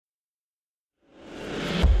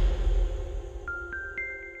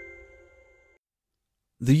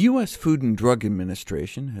The U.S. Food and Drug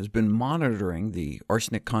Administration has been monitoring the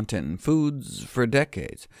arsenic content in foods for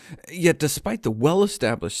decades. Yet despite the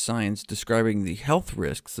well-established science describing the health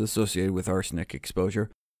risks associated with arsenic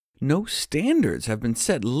exposure, no standards have been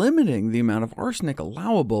set limiting the amount of arsenic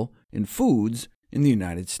allowable in foods in the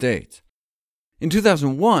United States. In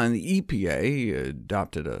 2001, the EPA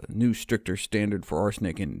adopted a new stricter standard for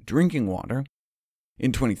arsenic in drinking water.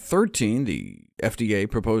 In 2013, the FDA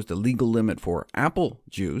proposed a legal limit for apple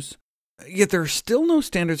juice. Yet there are still no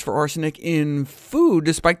standards for arsenic in food,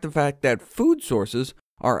 despite the fact that food sources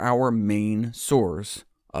are our main source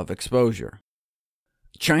of exposure.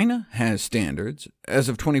 China has standards. As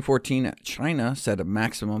of 2014, China set a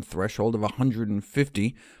maximum threshold of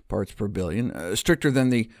 150 parts per billion, stricter than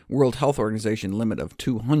the World Health Organization limit of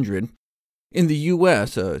 200. In the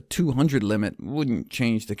U.S., a 200 limit wouldn't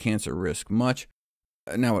change the cancer risk much.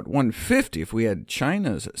 Now at 150, if we had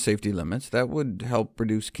China's safety limits, that would help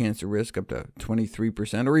reduce cancer risk up to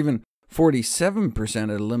 23%, or even 47%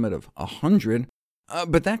 at a limit of 100,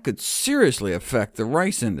 but that could seriously affect the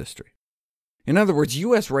rice industry. In other words,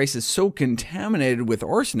 U.S. rice is so contaminated with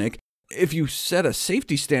arsenic, if you set a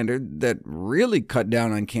safety standard that really cut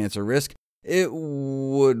down on cancer risk, it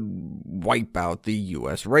would wipe out the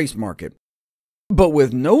U.S. rice market. But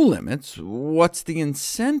with no limits, what's the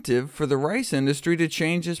incentive for the rice industry to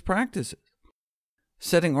change its practices?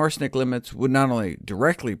 Setting arsenic limits would not only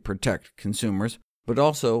directly protect consumers, but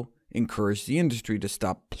also encourage the industry to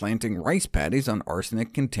stop planting rice paddies on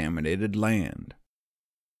arsenic-contaminated land.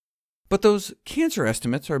 But those cancer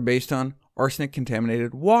estimates are based on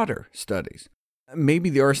arsenic-contaminated water studies. Maybe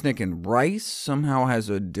the arsenic in rice somehow has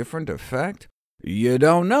a different effect? You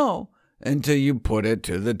don't know until you put it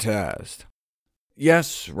to the test.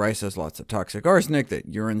 Yes, rice has lots of toxic arsenic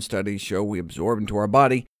that urine studies show we absorb into our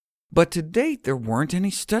body, but to date there weren't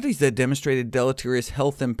any studies that demonstrated deleterious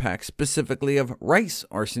health impacts specifically of rice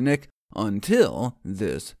arsenic until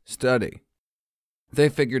this study. They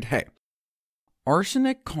figured, hey,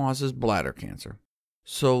 arsenic causes bladder cancer,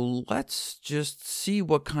 so let's just see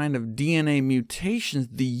what kind of DNA mutations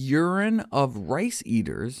the urine of rice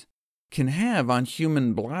eaters can have on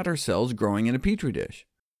human bladder cells growing in a petri dish.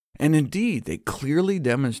 And indeed, they clearly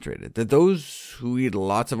demonstrated that those who eat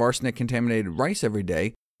lots of arsenic-contaminated rice every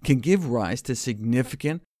day can give rise to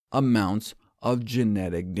significant amounts of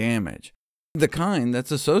genetic damage, the kind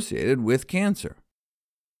that's associated with cancer.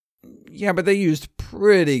 Yeah, but they used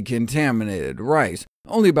pretty contaminated rice.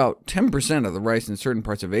 Only about 10% of the rice in certain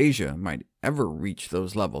parts of Asia might ever reach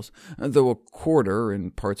those levels, though a quarter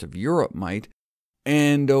in parts of Europe might,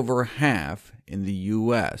 and over half in the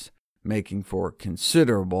U.S., making for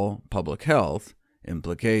considerable public health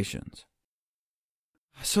implications.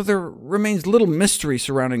 So there remains little mystery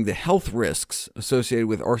surrounding the health risks associated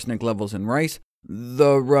with arsenic levels in rice.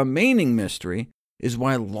 The remaining mystery is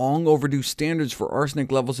why long overdue standards for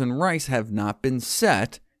arsenic levels in rice have not been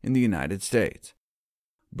set in the United States.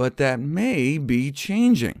 But that may be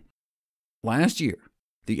changing. Last year,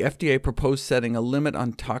 the FDA proposed setting a limit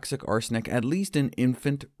on toxic arsenic at least in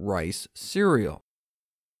infant rice cereal.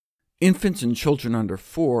 Infants and children under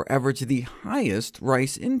 4 average the highest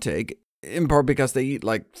rice intake, in part because they eat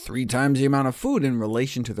like 3 times the amount of food in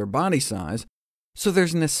relation to their body size, so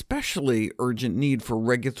there's an especially urgent need for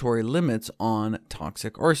regulatory limits on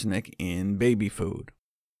toxic arsenic in baby food.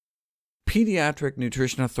 Pediatric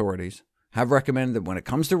nutrition authorities have recommended that when it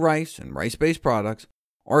comes to rice and rice-based products,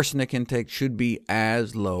 arsenic intake should be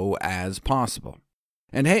as low as possible.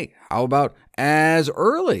 And hey, how about as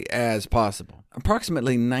early as possible?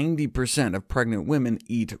 Approximately 90% of pregnant women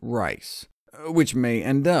eat rice, which may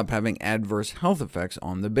end up having adverse health effects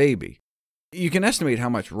on the baby. You can estimate how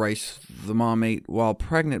much rice the mom ate while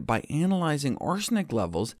pregnant by analyzing arsenic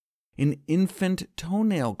levels in infant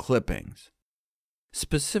toenail clippings.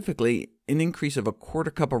 Specifically, an increase of a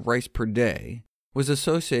quarter cup of rice per day was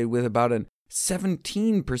associated with about a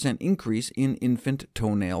 17% increase in infant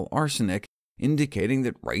toenail arsenic, indicating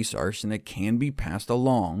that rice arsenic can be passed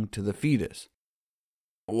along to the fetus.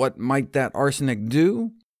 What might that arsenic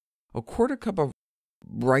do? A quarter cup of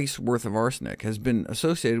rice worth of arsenic has been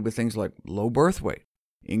associated with things like low birth weight,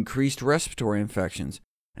 increased respiratory infections,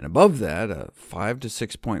 and above that, a 5 to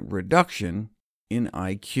 6 point reduction in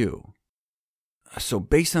IQ. So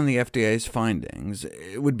based on the FDA's findings,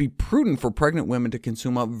 it would be prudent for pregnant women to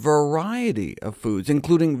consume a variety of foods,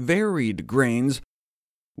 including varied grains,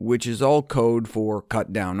 which is all code for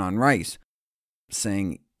cut down on rice.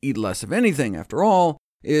 Saying eat less of anything, after all,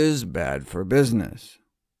 is bad for business.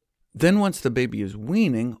 Then once the baby is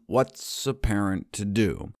weaning, what's a parent to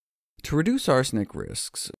do? To reduce arsenic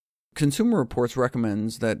risks, Consumer Reports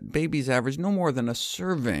recommends that babies average no more than a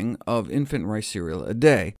serving of infant rice cereal a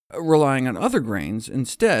day, relying on other grains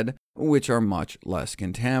instead, which are much less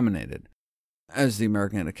contaminated. As the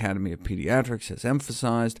American Academy of Pediatrics has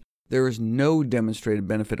emphasized, there is no demonstrated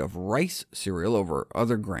benefit of rice cereal over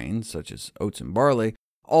other grains, such as oats and barley,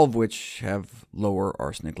 all of which have lower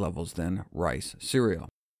arsenic levels than rice cereal.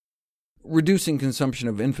 Reducing consumption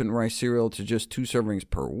of infant rice cereal to just 2 servings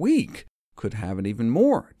per week could have an even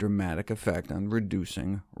more dramatic effect on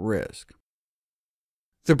reducing risk.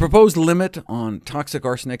 The proposed limit on toxic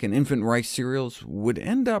arsenic in infant rice cereals would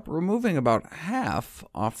end up removing about half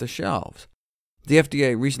off the shelves. The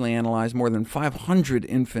FDA recently analyzed more than 500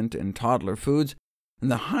 infant and toddler foods, and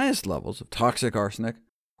the highest levels of toxic arsenic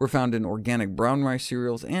were found in organic brown rice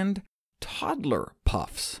cereals and toddler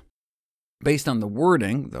puffs. Based on the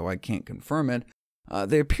wording, though I can't confirm it,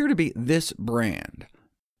 they appear to be this brand.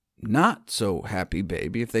 Not so happy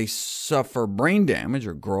baby if they suffer brain damage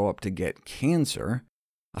or grow up to get cancer.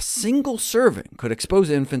 A single serving could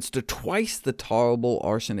expose infants to twice the tolerable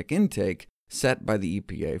arsenic intake set by the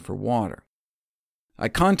EPA for water. I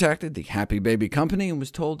contacted the Happy Baby company and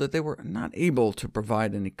was told that they were not able to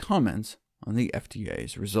provide any comments on the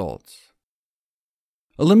FDA's results.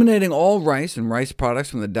 Eliminating all rice and rice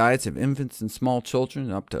products from the diets of infants and small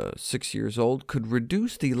children up to 6 years old could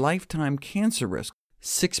reduce the lifetime cancer risk.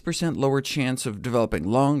 6% lower chance of developing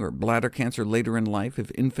lung or bladder cancer later in life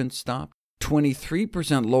if infants stopped,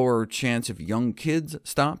 23% lower chance if young kids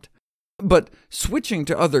stopped. But switching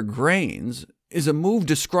to other grains is a move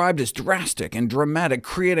described as drastic and dramatic,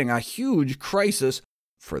 creating a huge crisis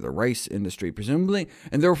for the rice industry, presumably,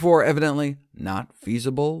 and therefore evidently not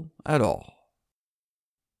feasible at all.